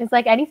 It's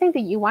like anything that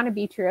you want to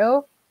be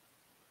true,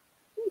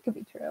 it could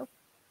be true.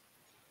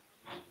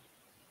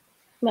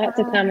 Lots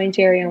of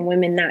commentary on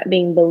women not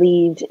being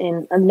believed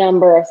in a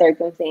number of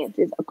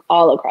circumstances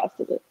all across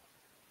the book.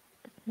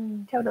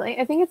 Totally.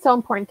 I think it's so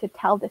important to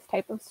tell this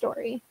type of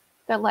story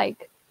that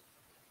like,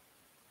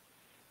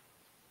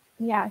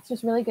 yeah, it's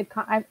just really good.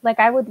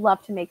 I would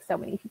love to make so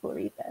many people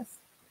read this.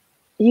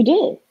 You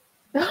did.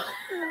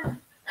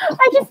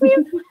 I just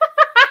mean,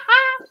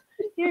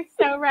 you're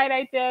so right.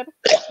 I did.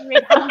 You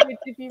made hundreds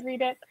if you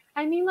read it.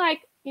 I mean,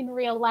 like in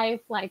real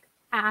life, like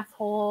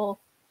asshole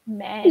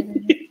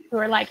men who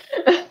are like,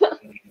 I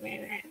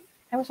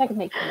wish I could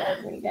make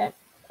them read it.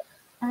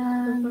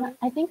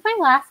 I think my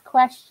last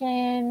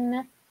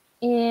question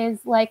is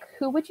like,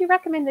 who would you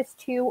recommend this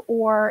to?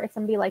 Or if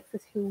somebody likes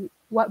this,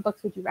 what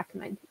books would you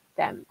recommend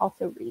them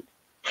also read?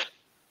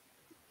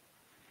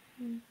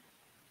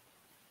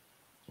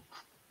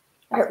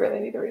 I really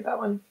need to read that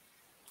one.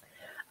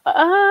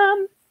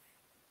 I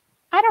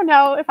don't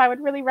know if I would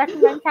really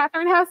recommend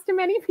Catherine House to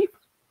many people.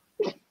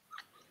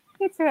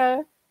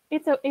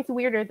 It's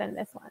weirder than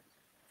this one.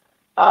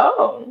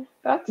 Oh,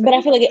 that's. But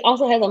I feel like it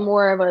also has a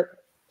more of a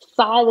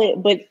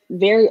solid but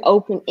very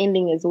open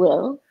ending as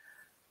well.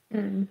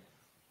 And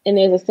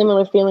there's a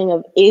similar feeling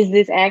of, is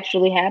this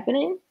actually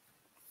happening?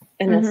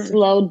 And a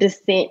slow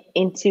descent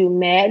into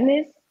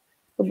madness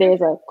but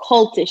there's a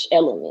cultish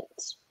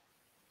element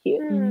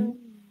here. Hmm.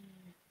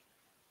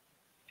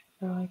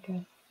 I like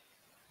it.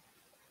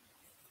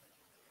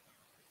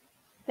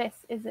 This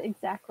is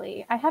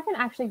exactly. I haven't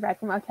actually read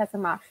from Ottessa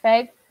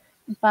Moshfegh,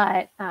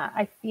 but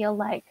I feel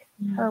like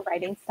her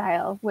writing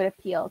style would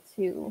appeal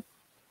to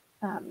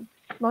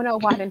Mona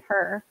Awad, and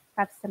her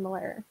have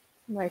similar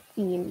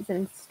themes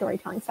and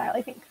storytelling style,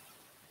 I think.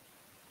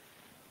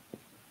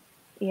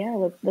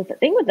 Yeah, the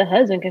thing with the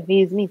husband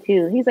confused me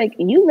too. He's like,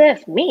 "You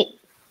left me."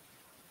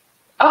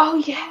 Oh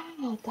yeah,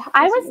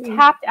 I was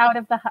tapped out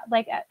of the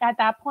like at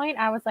that point.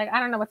 I was like, I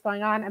don't know what's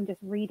going on. I'm just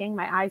reading.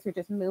 My eyes are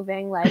just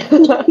moving, like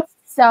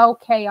so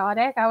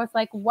chaotic. I was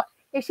like, what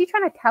is she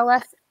trying to tell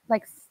us?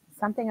 Like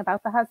something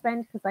about the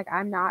husband? Because like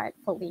I'm not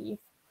fully.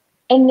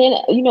 And then,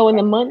 when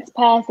the months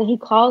pass and he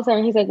calls her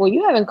and he's like, "Well,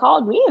 you haven't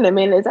called me in a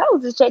minute. I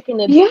was just checking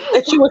that you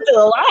were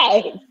still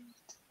alive."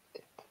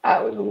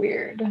 That was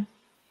weird.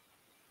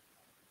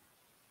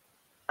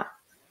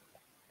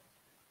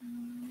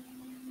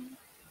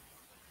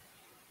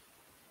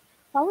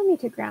 Follow Me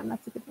to Ground.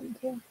 That's a good one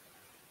too.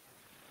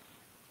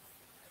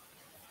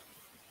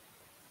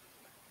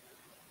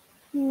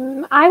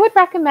 I would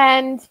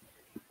recommend.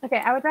 Okay,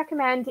 I would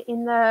recommend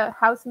In the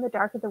House in the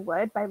Dark of the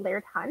Wood by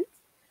Laird Hunt.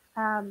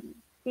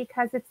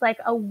 Because it's like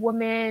a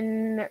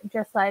woman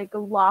just like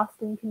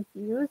lost and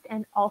confused,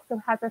 and also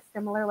has a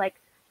similar like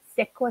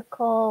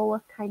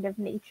cyclical kind of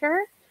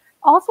nature.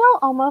 Also,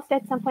 almost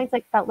at some points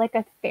like felt like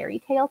a fairy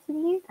tale to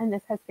me, and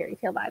this has fairy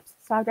tale vibes.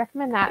 So I would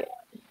recommend that.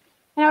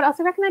 And I would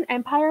also recommend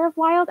Empire of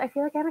Wild. I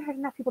feel like I haven't heard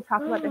enough people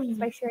talk about this. It's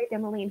by Sherry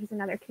Demoline, who's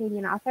another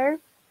Canadian author.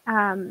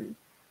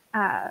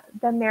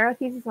 The Marrow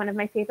Thieves is one of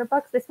my favorite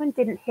books. This one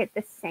didn't hit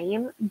the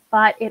same,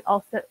 but it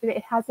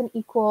has an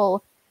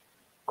equal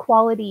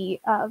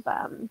quality of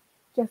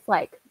just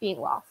like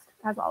being lost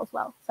as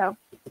well. So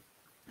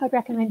I would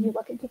recommend you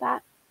look into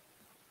that.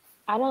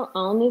 I don't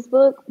own this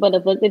book, but a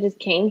book that just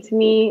came to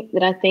me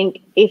that I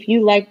think if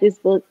you like this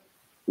book,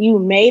 you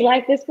may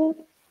like this book,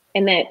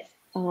 and that's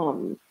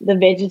The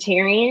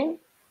Vegetarian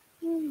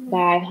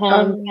by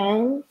Han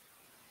Kang.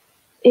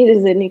 It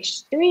is an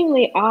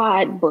extremely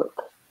odd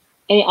book,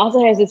 and it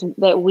also has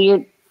that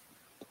weird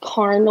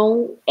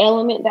carnal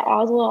element that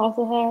Oswald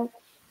also has.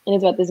 And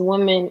it's about this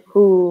woman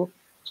who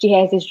she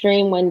has this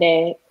dream one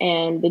day,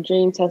 and the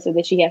dream tells her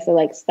that she has to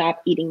like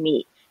stop eating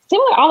meat.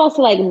 Similar almost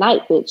to like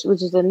Night Bitch,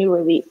 which is a new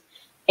release.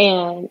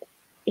 And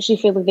she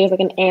feels like there's like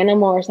an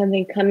animal or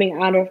something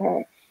coming out of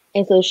her.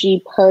 And so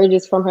she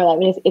purges from her life.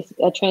 And it's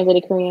a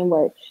translated Korean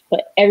word,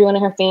 but everyone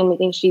in her family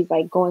thinks she's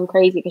like going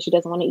crazy because she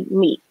doesn't want to eat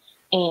meat.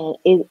 And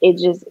it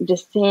just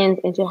descends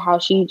into how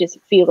she just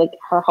feels like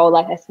her whole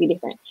life has to be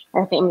different.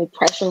 Her family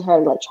pressuring her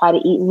to like try to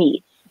eat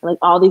meat. And like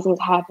all these things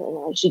happen.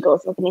 And like she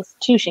goes to like an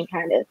institution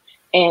kind of.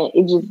 And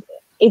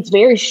it's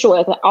very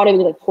short. Like all day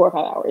was like 4 or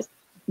 5 hours.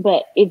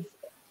 But it's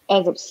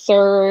as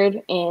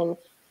absurd and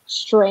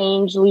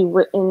strangely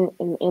written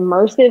and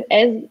immersive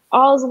as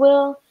All's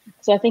Well.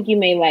 So I think you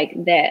may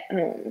like that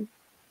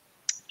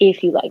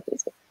if you like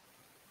this book.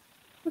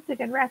 That's a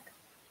good rec.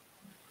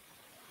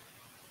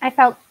 I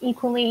felt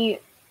equally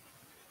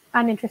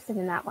uninterested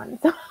in that one.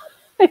 So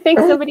I think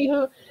somebody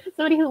who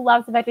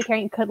loves The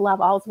Vegetarian could love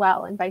All's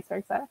Well, and vice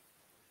versa.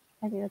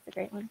 I think that's a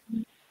great one.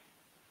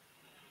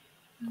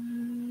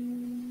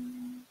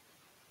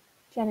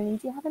 Jenny,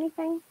 do you have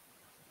anything?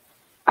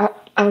 I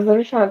was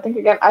literally trying to think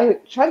again. I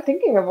tried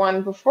thinking of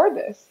one before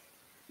this.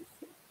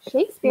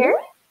 Shakespeare?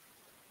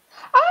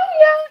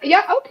 Oh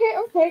yeah.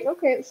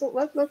 Okay. So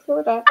let's go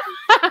with that.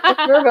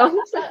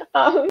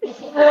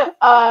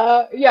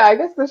 Yeah, I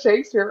guess the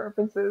Shakespeare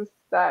references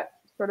that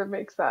sort of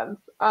makes sense.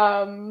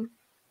 I'm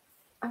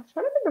trying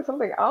to think of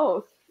something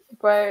else,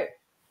 but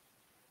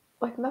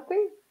like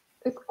nothing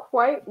is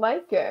quite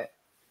like it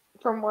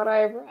from what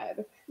I've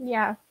read.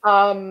 Yeah.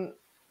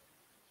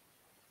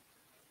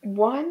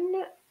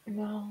 One,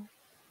 no.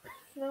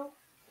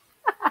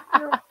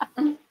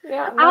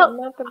 Yeah,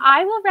 nothing.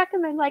 I will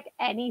recommend like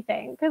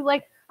anything, because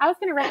like I was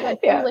gonna recommend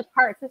Foolish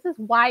Hearts. This is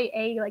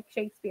YA like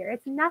Shakespeare.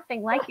 It's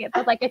nothing like it,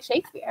 but like it's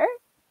Shakespeare.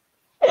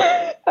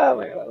 Oh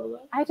my god.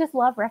 I just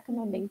love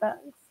recommending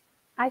books.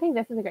 I think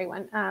this is a great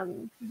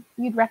one.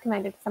 You'd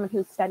recommend it to someone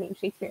who's studying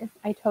Shakespeare.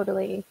 I think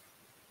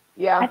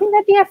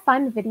that'd be a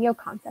fun video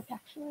concept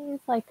actually.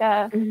 It's like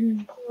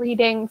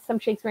reading some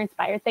Shakespeare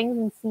inspired things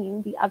and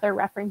seeing the other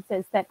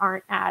references that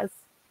aren't as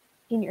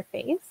in your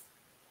face.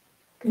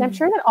 Because I'm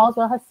sure that All's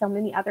Well has so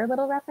many other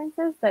little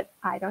references that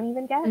I don't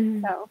even get.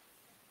 So,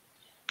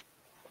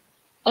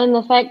 and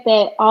the fact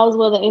that All's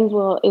Well that Ends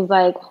Well is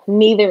like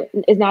neither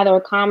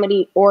a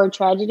comedy or a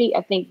tragedy, I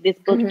think this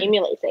book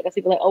emulates it. Because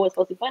people are like, oh, it's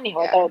supposed to be funny,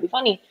 or I thought it would be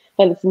funny,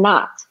 but it's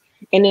not.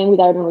 And then we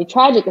thought it was going to be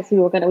tragic because we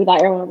thought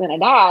everyone was going to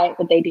die,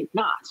 but they did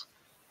not.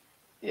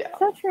 Yeah.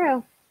 So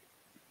true.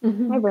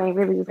 My brain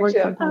really just works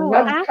sometimes.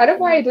 That's kind of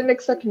why I didn't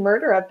expect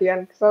murder at the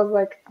end, because I was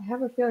like, I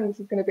have a feeling this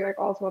is going to be like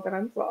All's Well that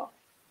Ends Well.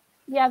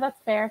 Yeah, that's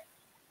fair.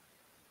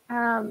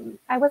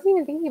 I wasn't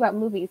even thinking about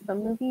movies, but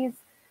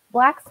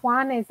Black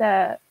Swan is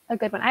a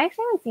good one. I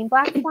actually haven't seen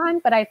Black Swan,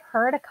 but I've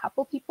heard a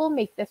couple people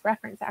make this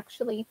reference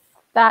actually,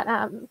 that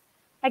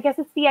I guess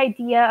it's the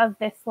idea of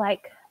this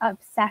like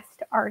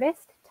obsessed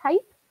artist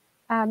type.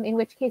 In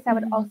which case, I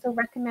would also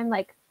recommend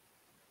like,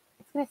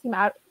 it's gonna seem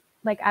out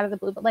of the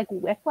blue, but like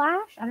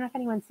Whiplash. I don't know if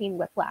anyone's seen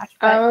Whiplash,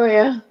 but Oh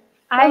yeah,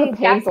 that was a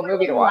painful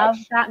movie to watch.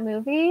 Love that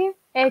movie.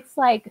 It's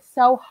like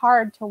so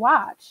hard to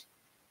watch.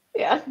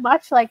 Yeah,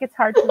 much like it's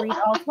hard to read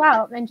All's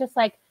Well, and just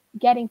like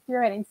getting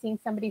through it and seeing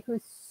somebody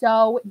who's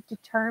so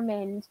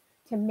determined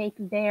to make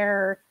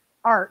their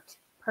art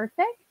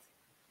perfect.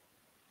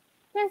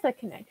 There's a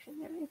connection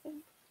there, I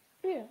think.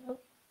 Yeah,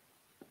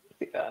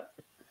 see that.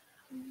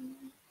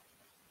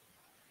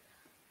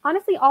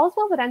 Honestly, All's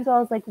Well That Ends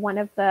Well is like one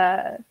of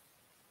the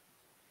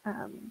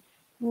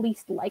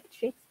least liked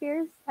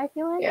Shakespeare's, I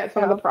feel like. Yeah, it's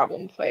one of the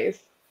problem plays.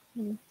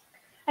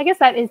 I guess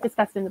that is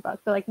discussed in the book,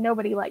 but like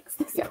nobody likes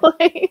this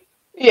play.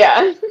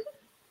 Yeah.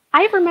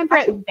 I remember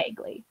it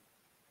vaguely.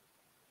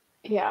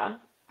 Yeah.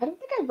 I don't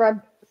think I've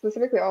read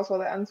specifically All's Well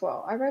That Ends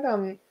Well. I read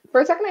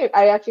for a second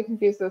I actually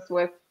confused this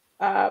with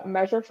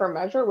Measure for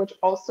Measure, which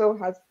also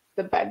has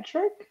the bed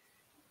trick.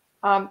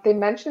 They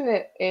mention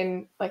it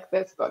in like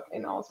this book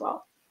in All's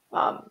Well.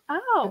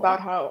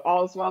 About how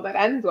All's Well That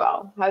Ends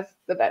Well has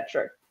the bed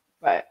trick,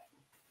 but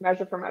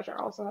Measure for Measure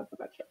also has the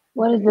bed trick.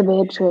 What is the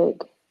bed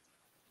trick?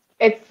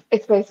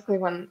 It's basically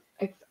when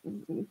it's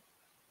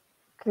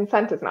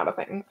consent is not a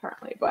thing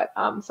apparently, but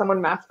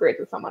someone masquerades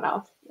as someone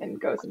else and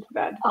goes into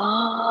bed.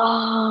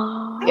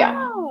 Oh.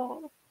 Yeah.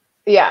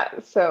 Yeah,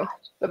 so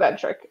the bed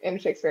trick in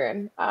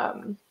Shakespearean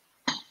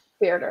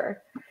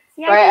theater.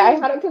 See, so I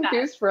had it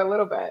confused for a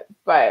little bit,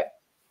 but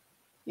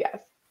yes,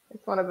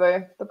 it's one of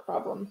the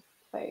problem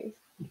plays.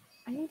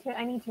 I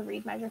need to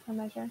read Measure for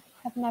Measure.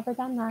 I've never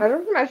done that.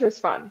 Measure for Measure is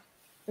fun.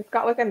 It's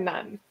got like a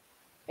nun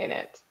in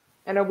it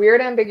and a weird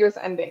ambiguous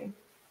ending.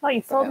 Oh,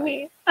 you sold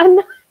me.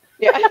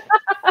 Yeah.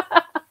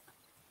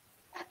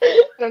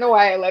 I don't know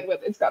why I led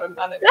with it's got a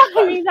nun in it.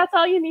 I mean, that's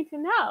all you need to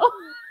know.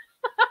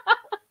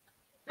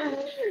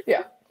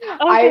 Yeah.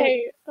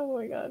 Okay. Oh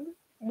my god.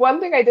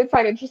 One thing I did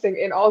find interesting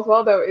in All's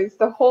Well, though, is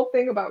the whole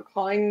thing about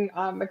calling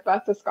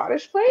Macbeth a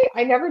Scottish play.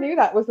 I never knew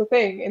that was a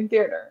thing in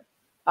theater.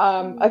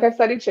 Like I've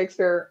studied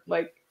Shakespeare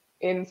like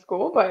in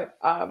school, but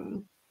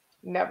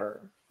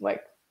never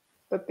like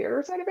the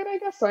theater side of it, I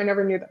guess. So I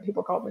never knew that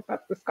people called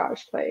Macbeth the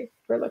Scottish play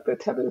for like the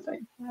taboo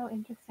thing. Oh,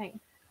 interesting.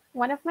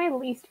 One of my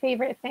least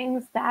favorite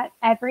things that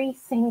every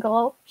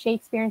single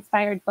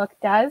Shakespeare-inspired book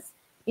does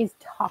is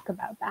talk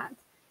about that.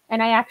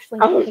 And I actually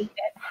hate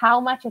it, how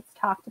much it's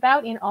talked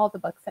about in all the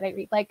books that I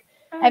read. Like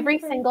every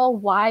single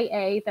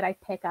YA that I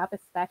pick up,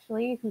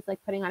 especially who's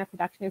like putting on a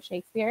production of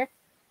Shakespeare,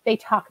 they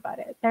talk about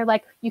it. They're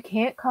like, you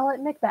can't call it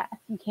Macbeth.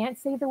 You can't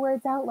say the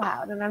words out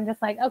loud. And I'm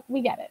just like, oh,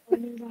 we get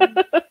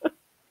it.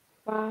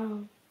 Wow.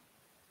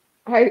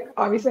 I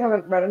obviously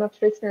haven't read enough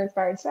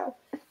Shakespeare-inspired stuff.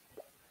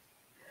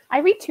 I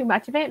read too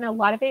much of it, and a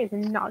lot of it is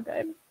not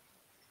good.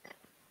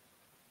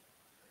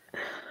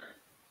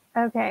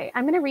 Okay,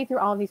 I'm going to read through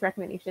all of these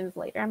recommendations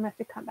later. I'm going to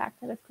have to come back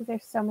to this because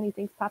there's so many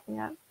things popping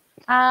up.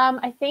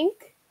 I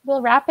think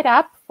we'll wrap it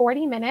up.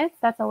 40 minutes.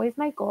 That's always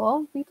my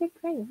goal. We did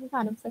great. Oh my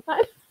God, I'm so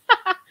fun.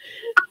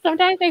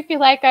 Sometimes I feel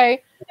like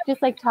I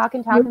just like talk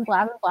and blab and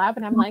blab,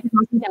 and I'm like,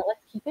 no,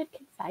 let's keep it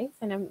concise.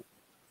 And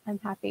I'm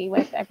happy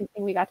with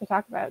everything we got to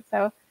talk about.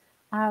 So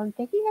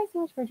thank you guys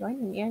so much for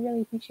joining me. I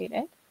really appreciate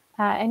it.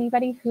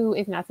 Anybody who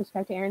is not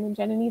subscribed to Erin and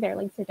Jenny, their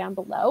links are down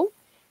below.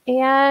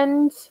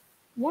 And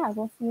yeah,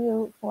 we'll see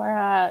you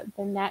for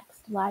the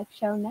next live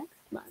show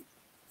next month.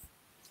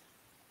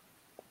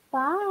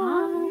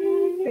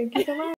 Bye. Thank you so much.